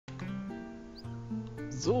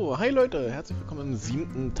So, hi Leute, herzlich willkommen im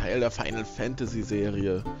 7. Teil der Final Fantasy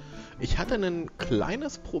Serie. Ich hatte ein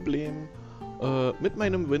kleines Problem mit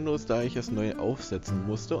meinem Windows, da ich es neu aufsetzen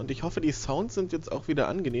musste, und ich hoffe, die Sounds sind jetzt auch wieder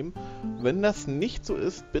angenehm. Wenn das nicht so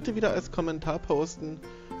ist, bitte wieder als Kommentar posten,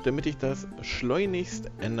 damit ich das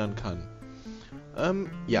schleunigst ändern kann.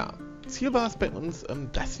 Ja, Ziel war es bei uns,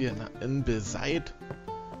 dass wir in Besaid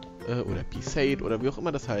oder Besaid oder wie auch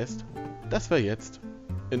immer das heißt, dass wir jetzt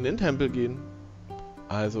in den Tempel gehen.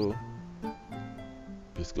 Also,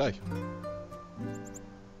 bis gleich.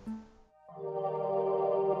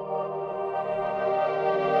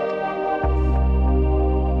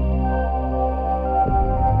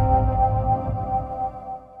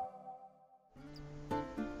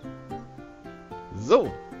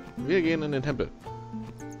 So, wir gehen in den Tempel.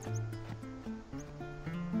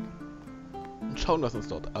 Und schauen, was uns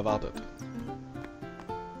dort erwartet.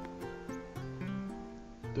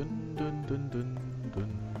 Dun, dun, dun, dun.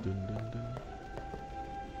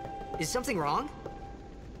 Is something wrong?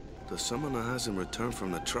 The summoner hasn't returned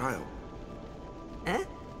from the trial. Eh?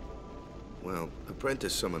 Well,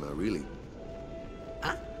 apprentice summoner, really.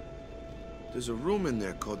 Huh? There's a room in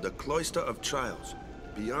there called the Cloister of Trials.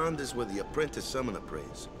 Beyond is where the apprentice summoner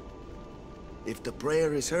prays. If the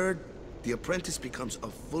prayer is heard, the apprentice becomes a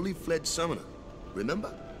fully fledged summoner.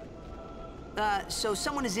 Remember? So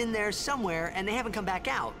someone is in there somewhere and they haven't come back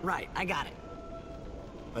out. Right, I got it.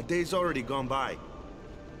 A day's already gone by.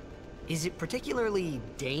 Is it particularly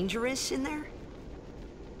dangerous in there?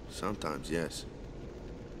 Sometimes, yes.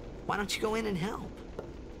 Why don't you go in and help?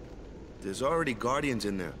 There's already guardians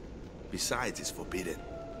in there. Besides, it's forbidden.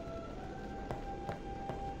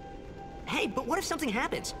 Hey, but what if something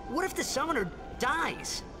happens? What if the summoner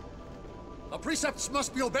dies? The precepts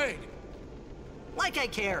must be obeyed. Like I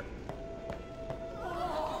care.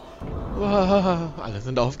 Wow, alle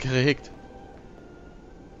sind aufgeregt.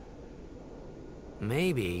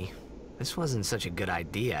 Maybe this wasn't such a good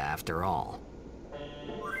idea after all.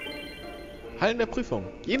 Hallen der Prüfung.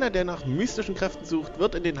 Jener, der nach mystischen Kräften sucht,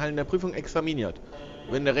 wird in den Hallen der Prüfung examiniert.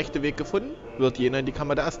 Wenn der rechte Weg gefunden, wird jener in die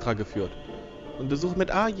Kammer der Astra geführt. Und besucht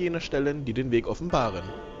mit A jene Stellen, die den Weg offenbaren.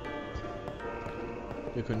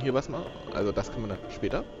 Wir können hier was machen. Also das können wir dann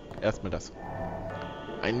später. Erstmal das.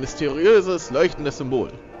 Ein mysteriöses, leuchtendes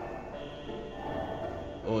Symbol.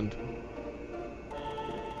 Und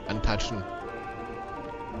antatschen.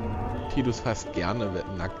 Tidus fasst gerne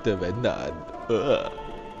nackte Wände an. So,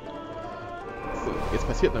 jetzt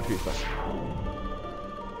passiert natürlich was.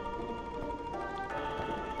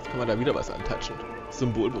 Jetzt kann man da wieder was antatschen.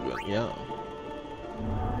 Symbol berühren, ja.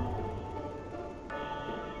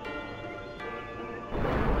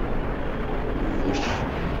 Wusch.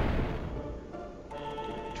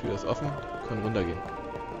 Tür ist offen, können runtergehen.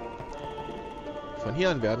 Von hier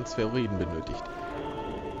an werden Spheroiden benötigt.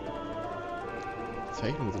 Die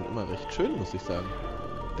Zeichnungen sind immer recht schön, muss ich sagen.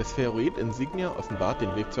 Der Spheroid Insignia offenbart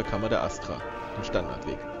den Weg zur Kammer der Astra, den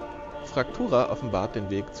Standardweg. Fraktura offenbart den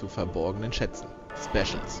Weg zu verborgenen Schätzen,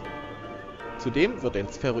 Specials. Zudem wird ein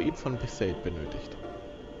Spheroid von Besaid benötigt.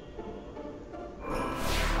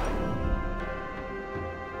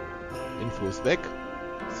 Info ist weg.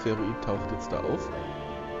 Spheroid taucht jetzt da auf.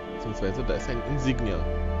 Beziehungsweise da ist ein Insignia.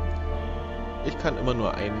 Ich kann immer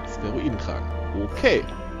nur einen Spheroiden tragen. Okay.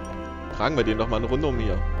 Tragen wir den doch mal eine Runde um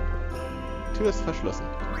hier. Die Tür ist verschlossen.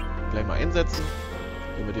 Gleich mal einsetzen,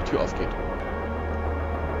 damit die Tür aufgeht.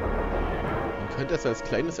 Man könnte es als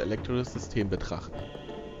kleines elektrisches System betrachten.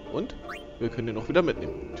 Und wir können den auch wieder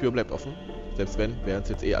mitnehmen. Die Tür bleibt offen. Selbst wenn, wäre uns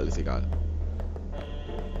jetzt eh alles egal.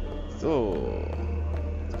 So.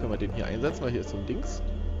 Jetzt können wir den hier einsetzen, weil hier ist so ein Dings.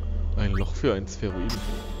 Ein Loch für einen Spheroiden.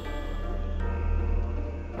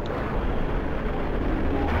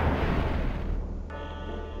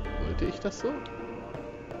 Wollte ich das so?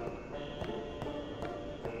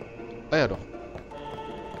 Ah ja, doch.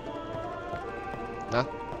 Na.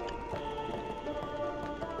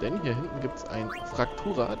 Denn hier hinten gibt es ein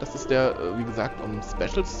Fraktura. Das ist der, wie gesagt, um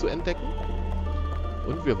Specials zu entdecken.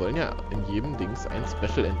 Und wir wollen ja in jedem Dings ein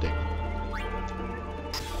Special entdecken.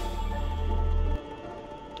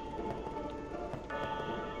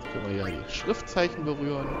 Jetzt können wir ja die Schriftzeichen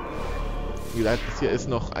berühren. Wie gesagt, das hier ist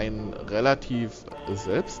noch ein relativ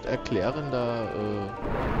selbsterklärender,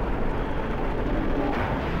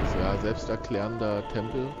 selbsterklärender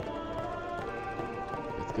Tempel.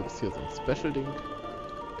 Jetzt gibt es hier so ein Special-Ding.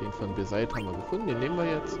 Den von Besaid haben wir gefunden, den nehmen wir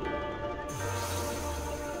jetzt.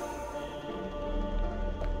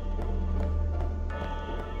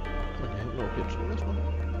 Kann man hier hinten auch jetzt schon was machen?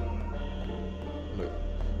 Nö.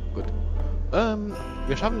 Gut.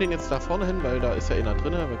 Wir schaffen den jetzt da vorne hin, weil da ist ja einer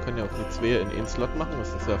drin. Wir können ja auch die zwei in einen Slot machen.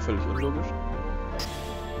 Das ist ja völlig unlogisch.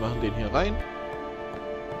 machen den hier rein.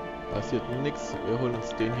 Passiert nichts. Wir holen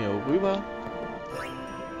uns den hier rüber.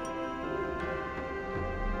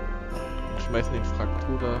 Und schmeißen den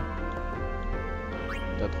Fraktur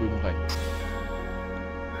da drüben rein.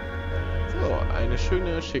 So, eine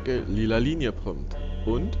schöne, schicke lila Linie kommt.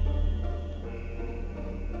 Und?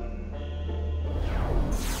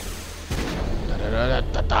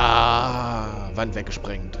 Da! Wand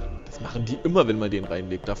weggesprengt. Das machen die immer, wenn man den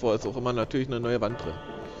reinlegt. Davor ist auch immer natürlich eine neue Wand drin.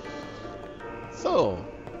 So.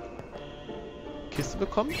 Kiste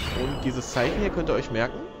bekommen. Und dieses Zeichen hier könnt ihr euch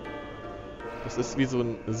merken. Das ist wie so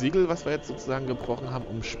ein Siegel, was wir jetzt sozusagen gebrochen haben,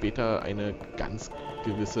 um später eine ganz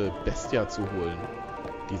gewisse Bestia zu holen.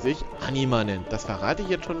 Die sich Anima nennt. Das verrate ich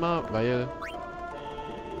jetzt schon mal, weil...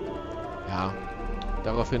 Ja.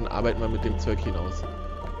 Daraufhin arbeiten wir mit dem Zeug hinaus.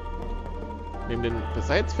 Nehmen den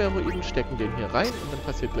Besaid Tempel, stecken den hier rein und dann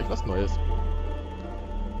passiert gleich was Neues.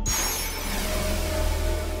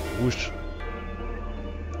 Wusch.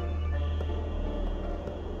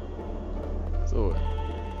 So.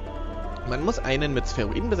 Man muss einen mit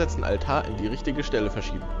Spheroiden besetzten Altar in die richtige Stelle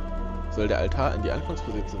verschieben. Soll der Altar in die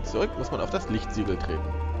Anfangsposition zurück, muss man auf das Lichtsiegel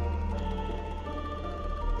treten.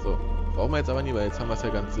 So. Brauchen wir jetzt aber nie, weil jetzt haben wir es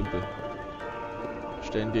ja ganz simpel.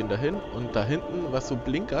 Stellen den dahin und da hinten, was so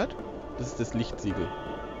blinkert, das ist das Lichtsiegel.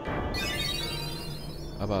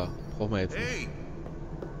 Aber brauchen wir jetzt nicht. Hey!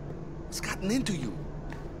 It's gotten into you.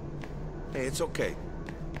 Hey, it's okay.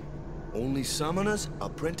 Only summoners,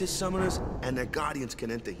 apprentice summoners, and their guardians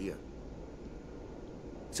can enter here.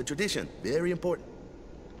 It's a tradition, very important.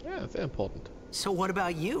 Ja, sehr important. So what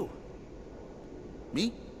about you?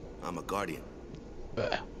 Me? I'm a guardian.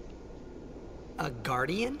 A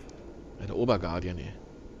guardian? Eine Oberguardian, ey.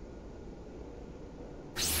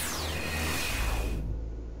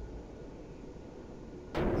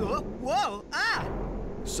 Whoa! Ah!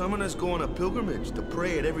 Summoners go on a pilgrimage to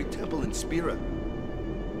pray at every temple in Spira.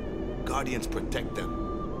 Guardians protect them.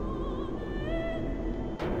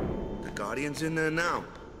 The Guardian's in there now.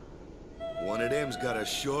 One of them's got a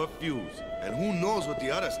short fuse, and who knows what the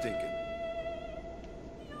other's thinking.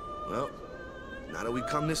 Well, now that we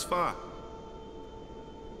come this far,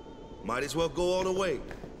 might as well go all the way.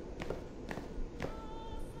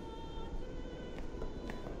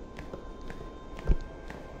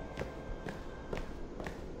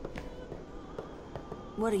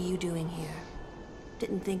 What are you doing here?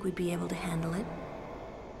 Didn't think we'd be able to handle it.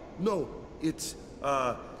 No, it's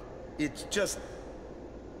just...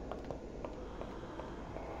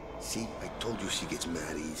 See, I told you she gets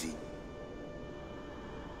mad easy.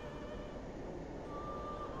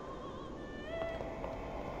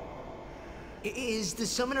 Is the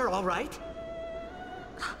summoner all right?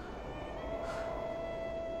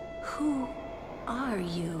 Who are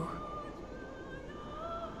you?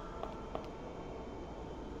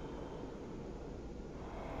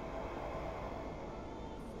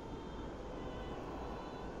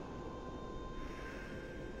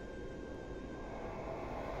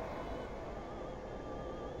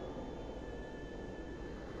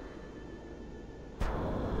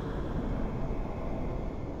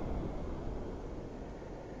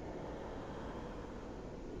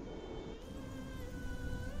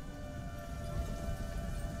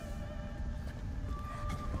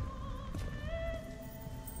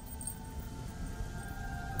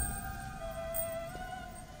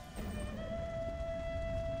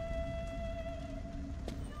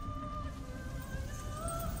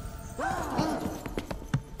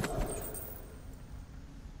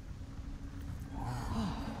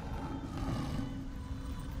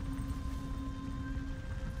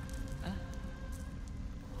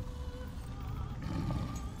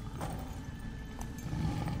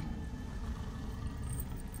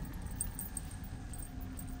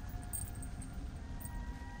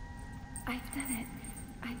 I've done it.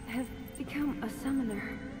 I have become a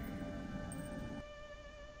summoner.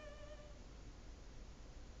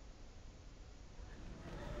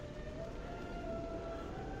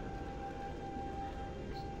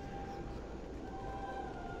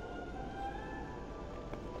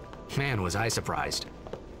 Man, was I surprised.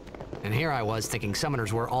 And here I was thinking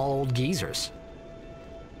summoners were all old geezers.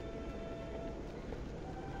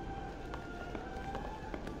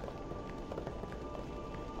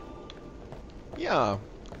 Ja,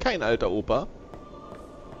 kein alter Opa.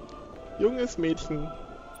 Junges Mädchen.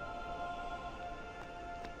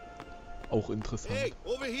 Auch interessant. Hey,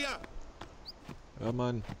 over here! Ja,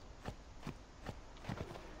 Mann.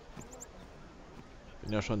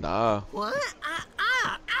 Bin ja schon da. What?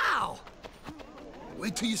 Ow!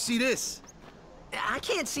 Wait till you see this. I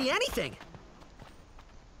can't see anything.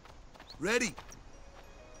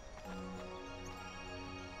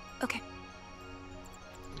 Okay.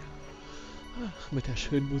 Ach, mit der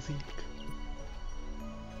schönen Musik.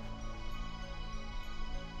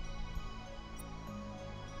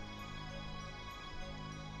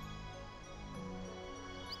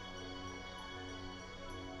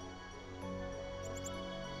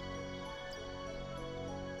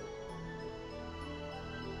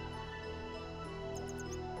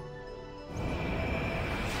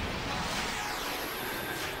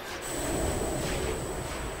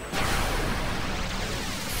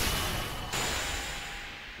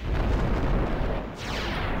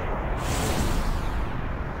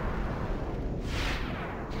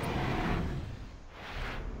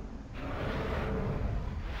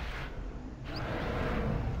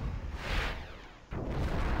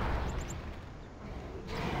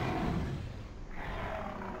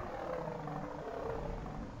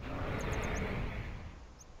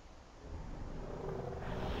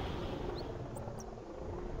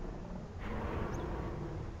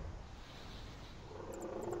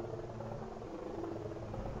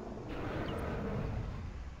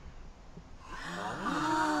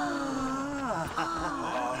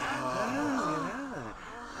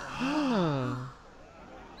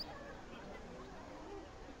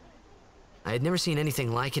 I had never seen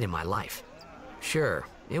anything like it in my life. Sure,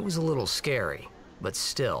 it was a little scary, but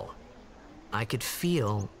still, I could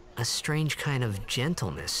feel a strange kind of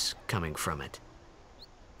gentleness coming from it.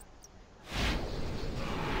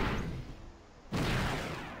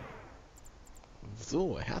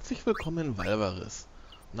 So, herzlich willkommen, Valvaris.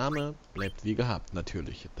 Name bleibt wie gehabt,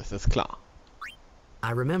 natürlich, das ist klar.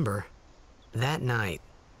 I remember, that night,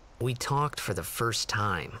 we talked for the first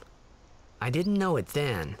time. I didn't know it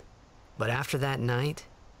then, but after that night,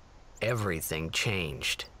 everything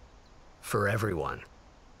changed. For everyone.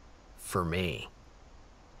 For me.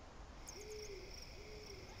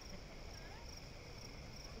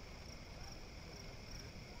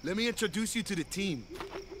 Let me introduce you to the team.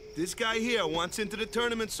 This guy here wants into the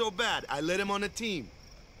tournament so bad, I let him on the team.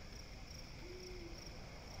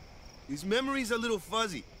 His memory's a little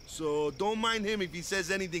fuzzy, so don't mind him if he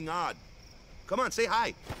says anything odd. Come on, say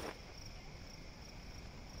hi.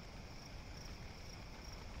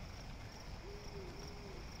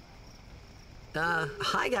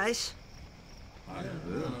 Hi guys.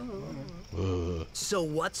 So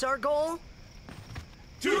what's our goal?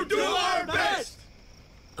 To do our best!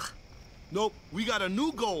 Nope, we got a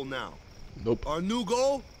new goal now. Nope. Our new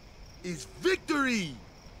goal is victory!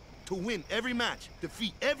 To win every match,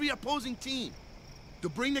 defeat every opposing team, to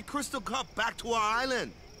bring the Crystal Cup back to our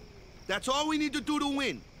island. That's all we need to do to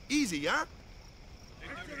win. Easy, huh?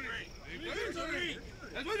 Victory!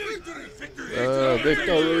 Victory! Victory!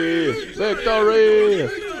 Victory! Victory!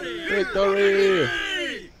 Victory!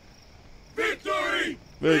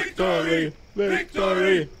 Victory!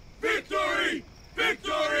 Victory! Victory!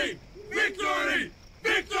 Victory! Victory!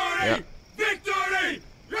 Victory! Ja. Victory!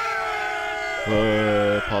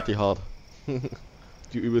 Party hard.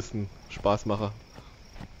 Die übelsten Spaßmacher.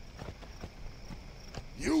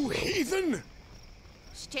 You heathen!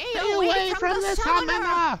 Stay away from the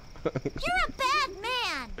summoner! You're a bad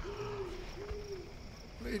man!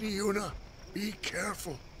 Lady Yuna, be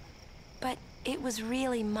careful. But it was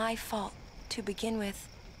really my fault to begin with.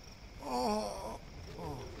 Oh.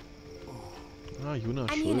 Ah, Yuna,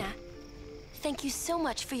 I'm schuld. Yuna. Thank you so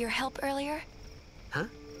much for your help earlier. Huh?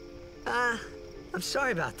 I'm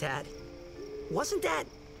sorry about that. Wasn't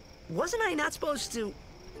I not supposed to?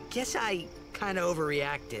 Guess I kind of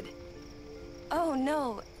overreacted. Oh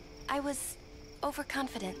no, I was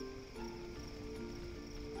overconfident.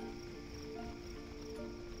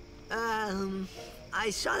 I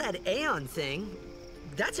saw that Aeon thing.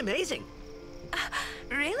 That's amazing.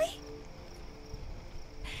 Really?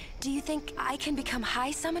 Do you think I can become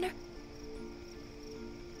High Summoner?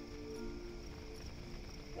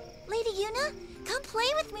 Lady Yuna, come play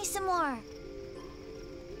with me some more.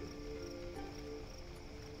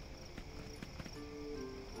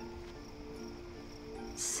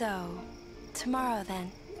 So, tomorrow then.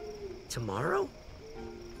 Tomorrow?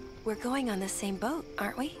 We're going on the same boat,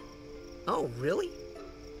 aren't we? Oh, really?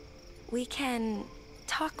 We can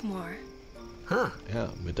talk more. Huh. Ja,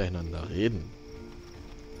 miteinander reden.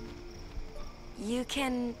 You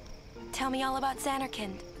can tell me all about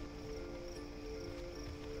Xanarkand.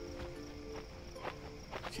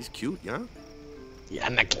 She's cute, yeah? Ja,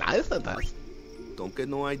 na klar ist er das. Don't get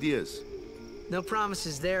no ideas. No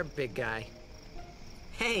promises there, big guy.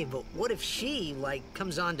 Hey, but what if she, like,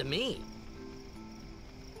 comes on to me?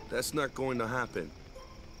 That's not going to happen.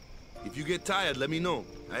 If you get tired, let me know.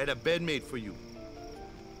 I had a bed made for you.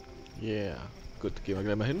 Yeah. Gut, gehen wir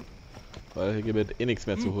gleich mal hin. Weil hier gibt es eh nichts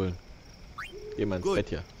mehr zu holen. Geh mal ins Bett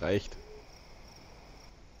hier. Reicht.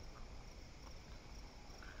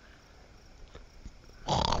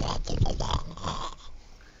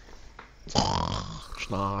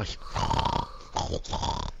 Schnarch.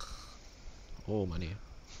 Oh Mann.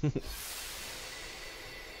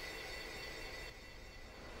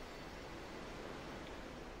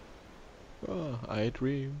 Oh, I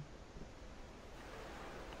dream.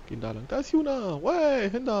 Gehen da lang. Da ist Yuna. Way,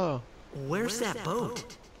 hinter. Where's that boat?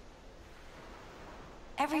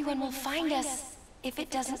 Everyone will find us if it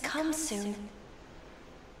doesn't come soon.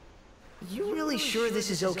 You really sure this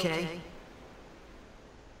is okay?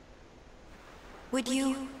 Would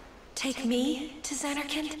you take me to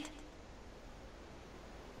Xanarkand?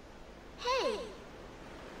 Hey!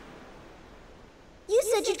 You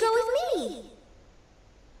said you'd go with me!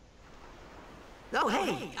 Oh,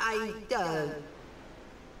 hey,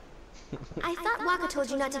 I thought Waka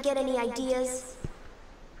told you not to get any ideas.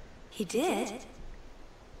 He did?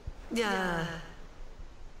 Yeah,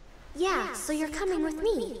 so you're coming with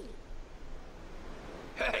me.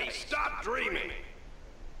 Hey, stop dreaming!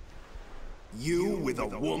 You with a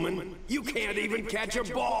woman? You can't even catch a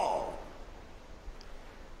ball!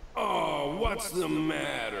 Oh, what's the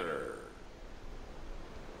matter?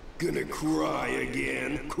 Gonna cry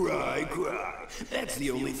again? Cry, cry. That's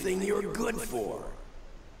the only thing you're good for.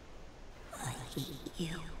 I hate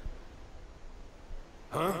you.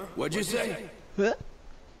 Huh? What'd you say? Huh?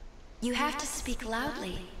 You have to speak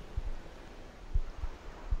loudly.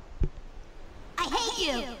 I hate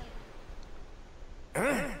you!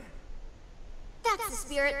 Huh? That's the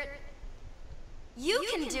spirit. You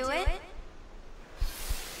can do it!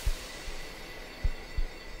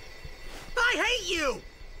 I hate you!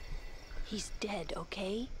 He's dead,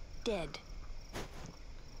 okay? Dead.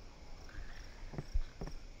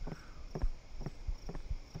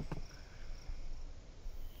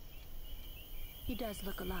 He does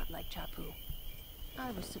look a lot like Chapu.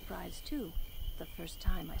 I was surprised too, the first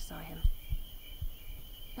time I saw him.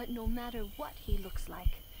 But no matter what he looks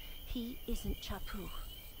like, he isn't Chapu.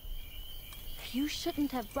 You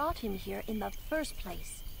shouldn't have brought him here in the first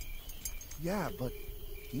place. Yeah, but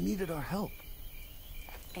he needed our help.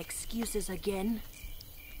 Excuses again?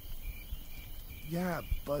 Yeah,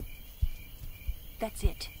 but... That's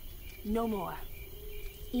it. No more.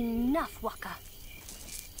 Enough, Waka.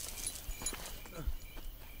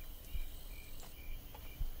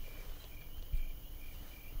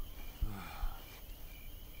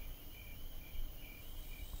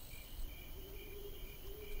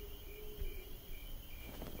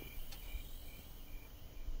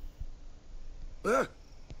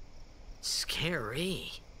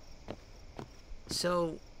 Scary.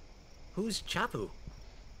 So, who's Chapu?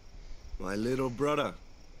 My little brother,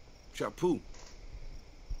 Chapu.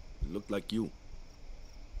 He looked like you.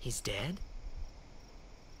 He's dead?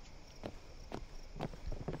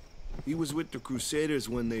 He was with the Crusaders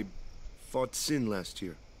when they fought Sin last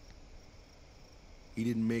year. He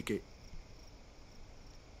didn't make it.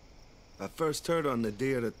 I first heard on the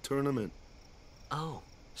day of the tournament. Oh,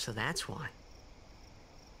 so that's why.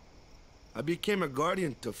 I became a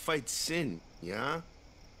guardian to fight Sin, yeah?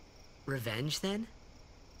 Revenge, then?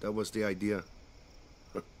 That was the idea.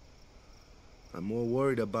 I'm more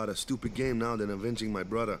worried about a stupid game now than avenging my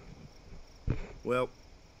brother. Well,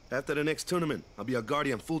 after the next tournament, I'll be a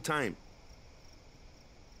guardian full-time.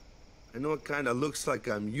 I know it kinda looks like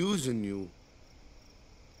I'm using you,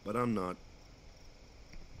 but I'm not.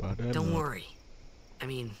 Don't worry. I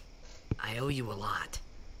mean, I owe you a lot.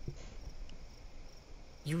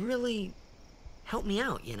 You really helped me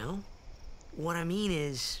out, you know? What I mean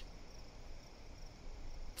is...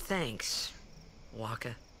 Thanks,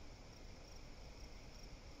 Waka.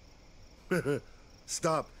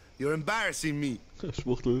 Stop. You're embarrassing me.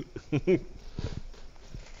 Schwuchtel.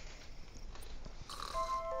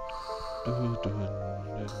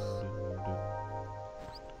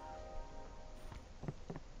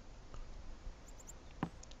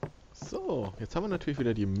 So, jetzt haben wir natürlich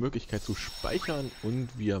wieder die Möglichkeit zu speichern und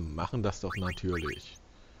wir machen das doch natürlich.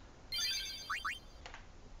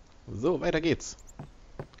 So, weiter geht's.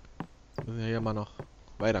 Müssen wir hier mal noch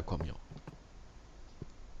weiterkommen hier.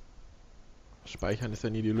 Speichern ist ja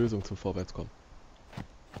nie die Lösung zum Vorwärtskommen.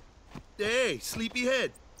 Hey,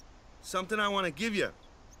 sleepyhead. Something I want to give you.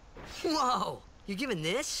 Whoa! You're giving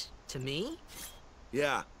this to me?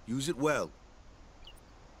 Yeah, use it well.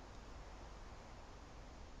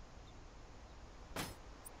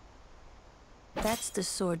 That's the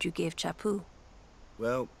sword you gave Chapu.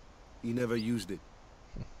 Well, he never used it.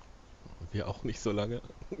 Wir auch nicht so lange.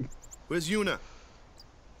 Where's Yuna?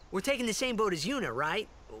 We're taking the same boat as Yuna, right?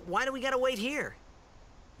 Why do we gotta wait here?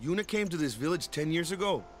 Yuna came to this village 10 years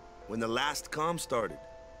ago, when the last calm started.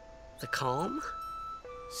 The calm?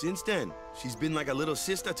 Since then, she's been like a little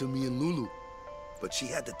sister to me and Lulu. But she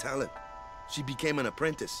had the talent. She became an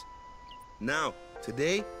apprentice. Now,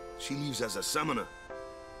 today, she leaves as a summoner.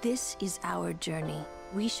 This is our journey.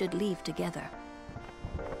 We should leave together.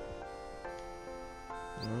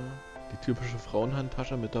 Die typische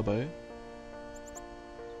Frauenhandtasche mit dabei.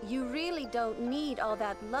 You really don't need all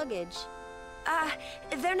that luggage.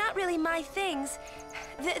 They're not really my things.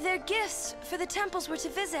 They're gifts for the temples we're to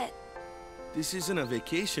visit. This isn't a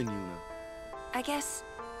vacation, Yuna. I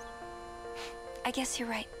guess you're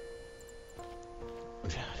right.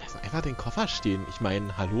 Ja, lass einfach den Koffer stehen. Ich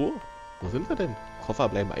meine, hallo? Wo sind wir denn? Koffer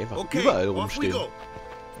bleiben einfach überall rumstehen.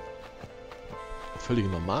 Völlig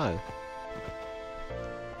normal.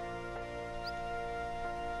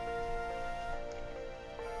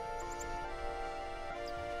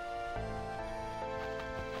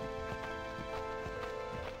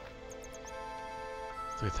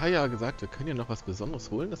 So, jetzt habe ich ja gesagt, wir können ja noch was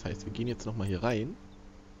Besonderes holen. Das heißt, wir gehen jetzt nochmal hier rein.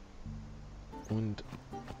 Und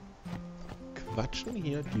quatschen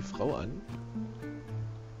hier die Frau an,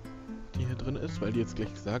 die hier drin ist, weil die jetzt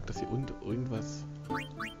gleich gesagt, dass sie irgendwas...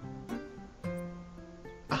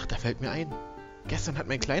 Ach, da fällt mir ein. Gestern hat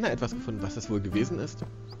mein Kleiner etwas gefunden, was das wohl gewesen ist.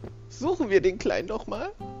 Suchen wir den Kleinen doch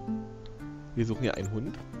mal. Wir suchen ja einen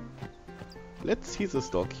Hund. Let's see the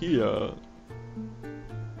dog hier.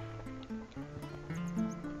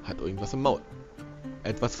 Hat irgendwas im Maul.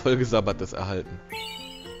 Etwas vollgesabbertes erhalten.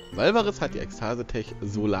 Valvaris hat die Ekstase-Tech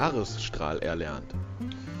Solaris-Strahl erlernt.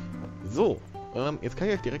 So, jetzt kann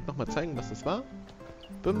ich euch direkt nochmal zeigen, was das war.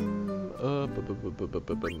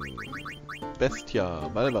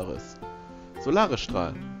 Bestia, Valvaris.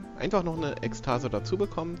 Solaris-Strahl. Einfach noch eine Ekstase dazu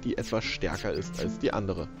bekommen, die etwas stärker ist als die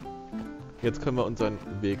andere. Jetzt können wir unseren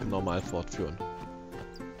Weg normal fortführen.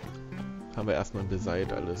 Haben wir erstmal in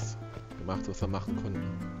Besaid alles gemacht, was wir machen konnten.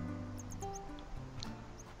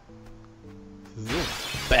 So.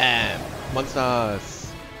 Bam!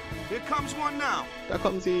 Monsters! Here comes one now. Da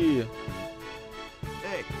kommen sie!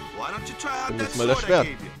 Hey, why don't you try out Und that jetzt mal das sword I Schwert.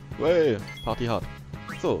 gave you? Wey, Party hard.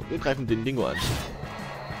 So, wir greifen den Dingo an.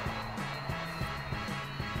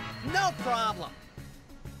 No problem.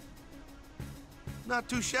 Not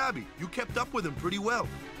too shabby. You kept up with him pretty well.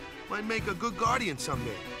 Might make a good guardian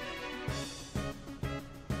someday.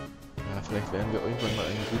 Ja, vielleicht werden wir irgendwann mal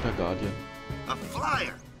ein guter Guardian. A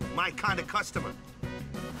flyer. My kind of customer.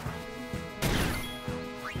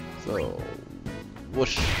 So.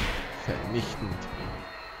 Wusch. Vernichtend.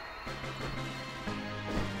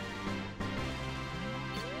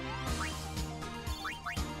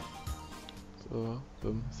 So,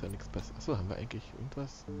 bumm, ist ja nichts besser. Achso, haben wir eigentlich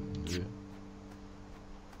irgendwas? Nö.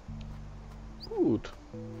 Gut.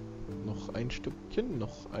 Noch ein Stückchen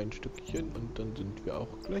und dann sind wir auch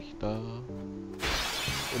gleich da.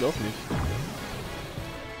 Oder auch nicht.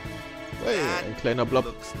 Hey, ein kleiner Blob.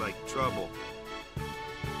 Looks like trouble.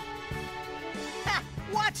 Ha!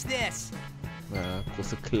 Watch this! Ja,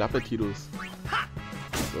 große Klappe, Tidus.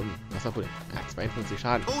 Was hat wohl? Ja, 52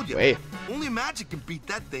 Schaden. Told you. Hey. Only magic can beat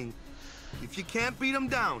that thing. If you can't beat him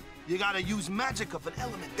down, you gotta use magic of an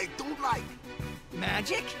element they don't like.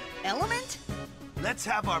 Magic? Element? Let's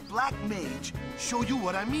have our black mage show you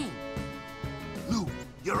what I mean. Lou,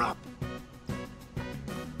 you're up.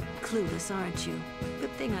 Clueless, aren't you?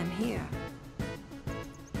 Good thing I'm here.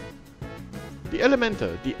 Die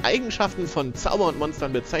Elemente. Die Eigenschaften von Zauber und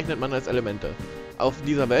Monstern bezeichnet man als Elemente. Auf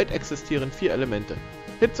dieser Welt existieren 4 Elemente.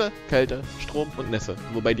 Hitze, Kälte, Strom und Nässe,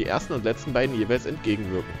 wobei die ersten und letzten beiden jeweils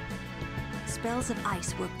entgegenwirken. Spells of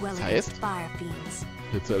ice work well Das heißt, against fire fiends.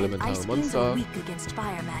 Hitze, elementare Ice fiends Monster. are weak against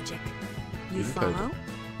fire magic. You Gegen Kälte. follow?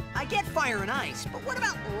 I get fire and ice, but what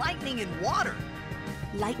about lightning and water?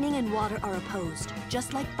 Lightning and water are opposed,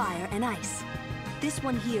 just like fire and ice. This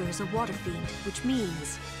one here is a water fiend, which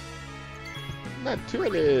means...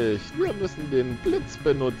 Natürlich, wir müssen den Blitz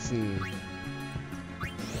benutzen.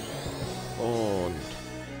 Und...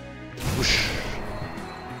 Wusch.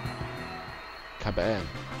 Kabam.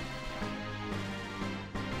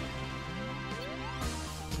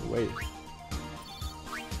 Way.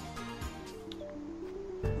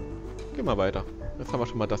 Geh mal weiter. Jetzt haben wir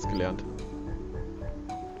schon mal das gelernt.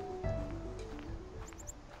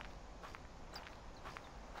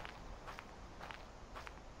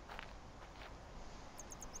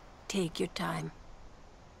 Take your time.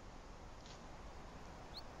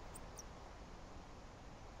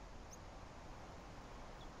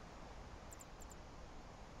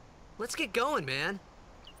 Let's get going, man.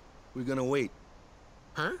 We're gonna wait.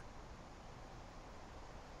 Huh?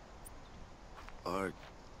 Are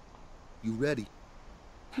you ready?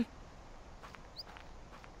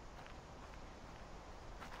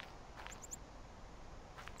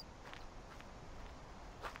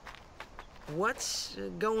 What's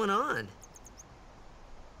going on?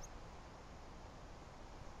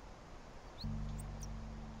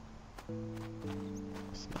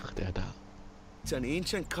 Was macht er da? It's an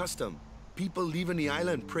ancient custom. People leaving the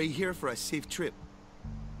island pray here for a safe trip.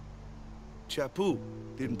 Chappu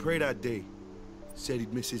didn't pray that day. Said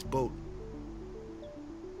he'd miss his boat.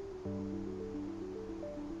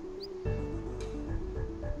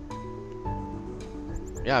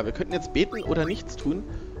 Ja, wir könnten jetzt beten oder nichts tun.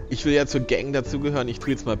 Ich will ja zur Gang dazugehören. Ich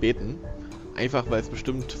tue jetzt mal beten. Einfach, weil es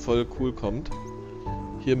bestimmt voll cool kommt,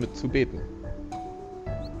 hier mit zu beten.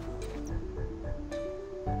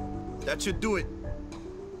 That should do it.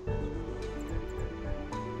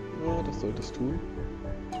 Ja, das sollte es tun.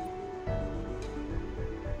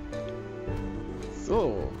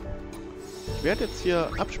 So. Ich werde jetzt hier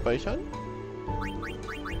abspeichern.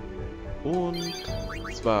 Und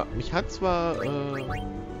zwar, mich hat zwar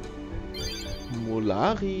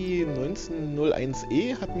Molari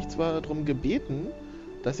 1901E hat mich zwar darum gebeten,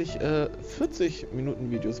 dass ich 40 Minuten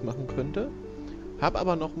Videos machen könnte. Habe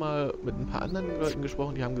aber nochmal mit ein paar anderen Leuten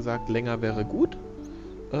gesprochen, die haben gesagt, länger wäre gut.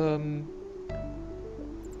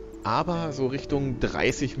 Aber so Richtung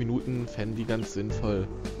 30 Minuten fänden die ganz sinnvoll.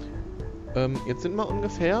 Jetzt sind wir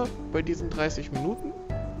ungefähr bei diesen 30 Minuten.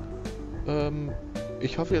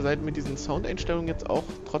 Ich hoffe, ihr seid mit diesen Soundeinstellungen jetzt auch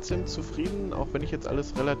trotzdem zufrieden, auch wenn ich jetzt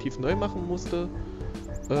alles relativ neu machen musste.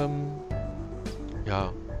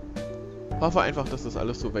 Ja. Hoffe einfach, dass das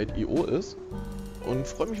alles soweit IO ist. Und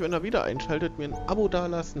freue mich, wenn ihr wieder einschaltet, mir ein Abo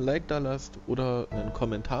dalasst, ein Like dalasst oder einen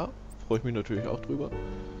Kommentar. Freue ich mich natürlich auch drüber.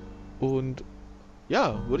 Und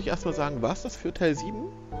ja, würde ich erstmal sagen, war es das für Teil 7.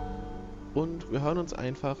 Und wir hören uns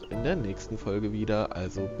einfach in der nächsten Folge wieder.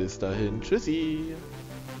 Also bis dahin, tschüssi!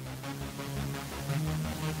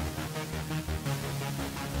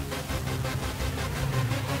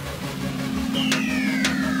 Yeah.